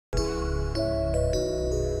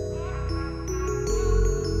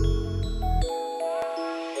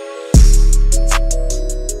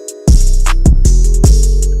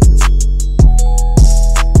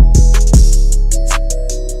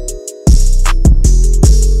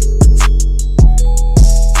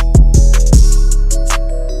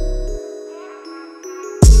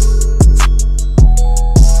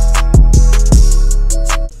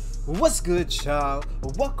good, y'all?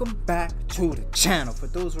 Welcome back to the channel. For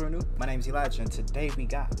those who are new, my name is Elijah, and today we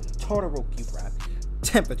got Todoroki rap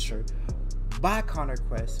Temperature by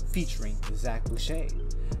Quest featuring Zach Boucher.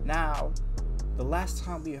 Now, the last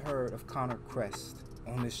time we heard of Quest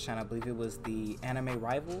on this channel, I believe it was the Anime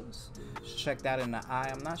Rivals. Check that in the eye.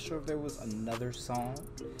 I'm not sure if there was another song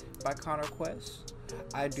by Quest.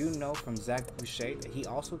 I do know from Zach Boucher that he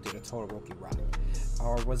also did a Todoroki rap.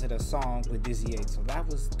 Or was it a song with Dizzy 8? So that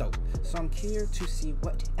was dope. So I'm curious to see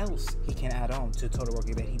what else he can add on to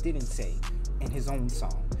Todoroki that he didn't say in his own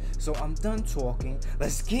song. So I'm done talking.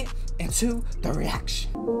 Let's get into the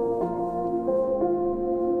reaction.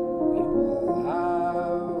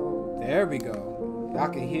 Wow. There we go. Y'all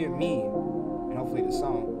can hear me and hopefully the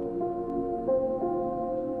song.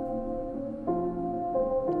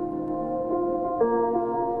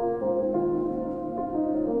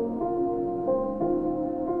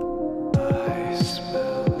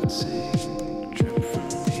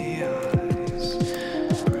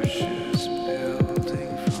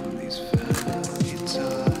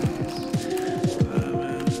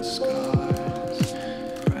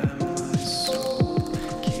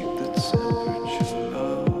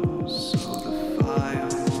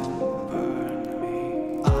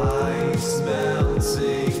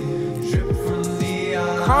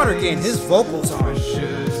 Connor getting his vocals on.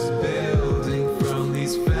 Building from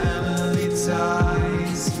these family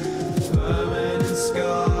ties, permanent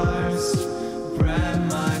scars, brand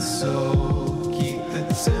my soul, keep the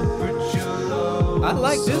temperature low. I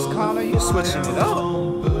like this, Connor. You're switching it up.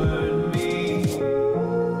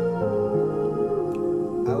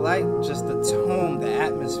 I like just the tone, the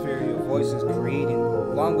atmosphere your voice is creating,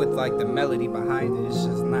 along with like the melody behind it. It's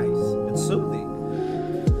just nice. It's soothing.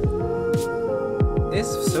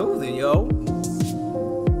 It's soothing, yo.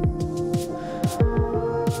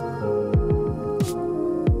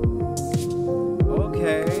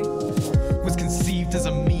 Okay. Was conceived as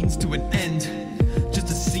a means to an end, just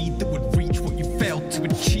a seed that would reach what you failed to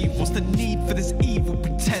achieve. What's the need for this evil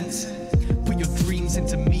pretense? Put your dreams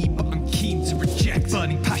into me, but I'm keen to reject.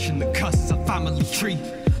 Burning passion that curses a family tree.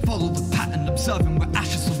 Follow the pattern, observing where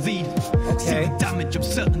ashes will lead. See the damage, I'm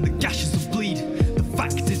certain the gashes will bleed. The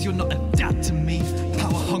fact is you're not a dad to me.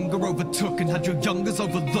 Power hunger overtook and had your youngers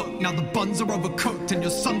overlooked. Now the buns are overcooked and your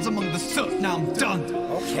sons among the soot. Now I'm done.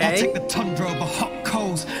 Okay. I'll take the tundra over hot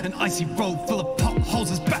coals. An icy road full of potholes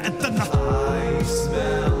is better than the ice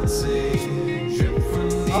melting, drip from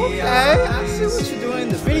the okay, I see what you're doing.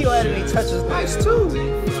 The video editing touch is nice too.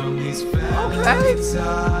 Okay.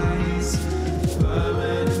 Ties,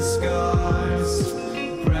 permanent scars,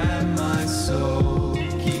 brand my soul,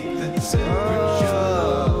 keep the temperature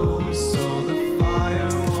low, so the fire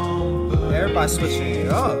won't burn. Everybody switching it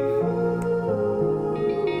up.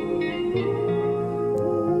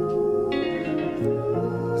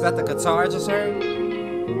 Is that the guitar I just heard?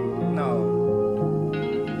 No.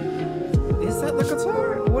 Is that the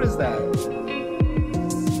guitar? What is that?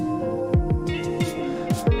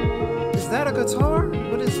 Is that a guitar?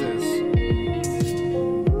 What is this?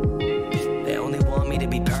 They only want me to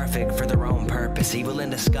be perfect for their own purpose. Evil in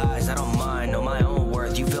disguise, I don't mind, know my own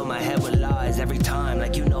worth. You fill my head with lies every time,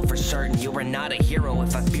 like you know for certain you are not a hero.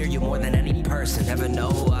 If I fear you more than any person, never know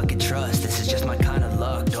who I could trust. This is just my kind of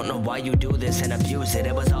luck. Don't know why you do this and abuse it.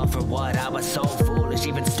 It was all for what? I was so foolish,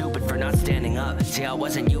 even stupid for not standing up. See, I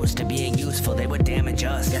wasn't used to being useful. They would damage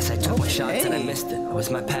us. Guess I took my shots and I missed it. Was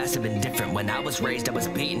my passive indifferent? When I was raised, I was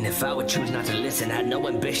beaten. If I would choose not to listen, had no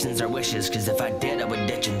ambitions or wishes. Cause if I did, I would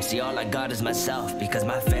ditch them. See, all I got is myself, because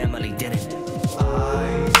my family didn't.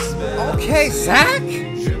 Okay, Zach?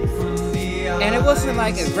 And it wasn't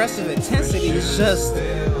like aggressive intensity, it's just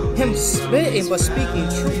him spitting but speaking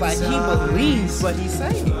truth, like he believes what he's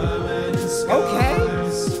saying. Okay.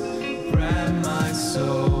 Brand my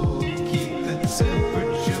soul, keep the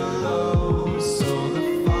temperature low, so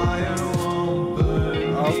the fire won't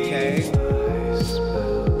burn. Okay. Ice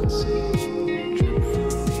melting, drip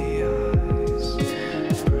from the eyes,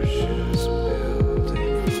 pressures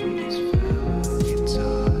building from these family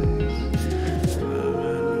ties,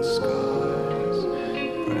 permanent scars,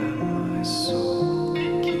 brand my soul,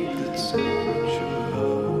 keep the temperature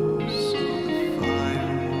low, so the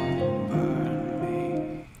fire won't burn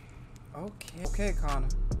me. Okay,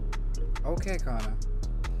 Connor. Okay, Connor.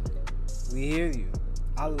 We hear you.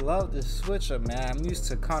 I love the switch up, man. I'm used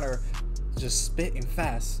to Connor just spitting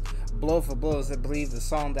fast. Blow for blows. I believe the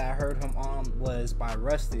song that I heard him on was by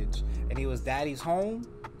Rustage, and he was Daddy's Home.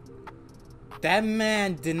 That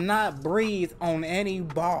man did not breathe on any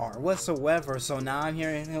bar whatsoever. So now I'm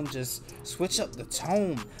hearing him just switch up the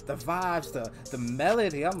tone, the vibes, the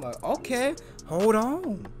melody. I'm like, okay, hold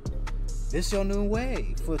on. This your new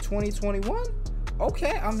wave for 2021?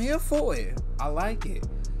 Okay, I'm here for it. I like it.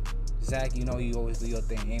 Zach, you know you always do your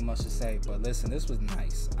thing. Ain't much to say, but listen, this was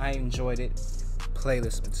nice. I enjoyed it.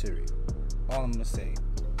 Playlist material. All I'm gonna say.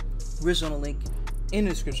 Original link in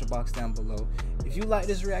the description box down below. If you like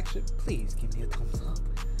this reaction, please give me a thumbs up.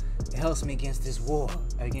 It helps me against this war,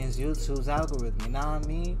 against YouTube's algorithm, you know what I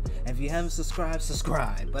mean? And if you haven't subscribed,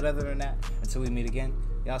 subscribe. But other than that, until we meet again,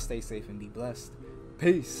 y'all stay safe and be blessed.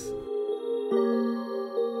 Peace.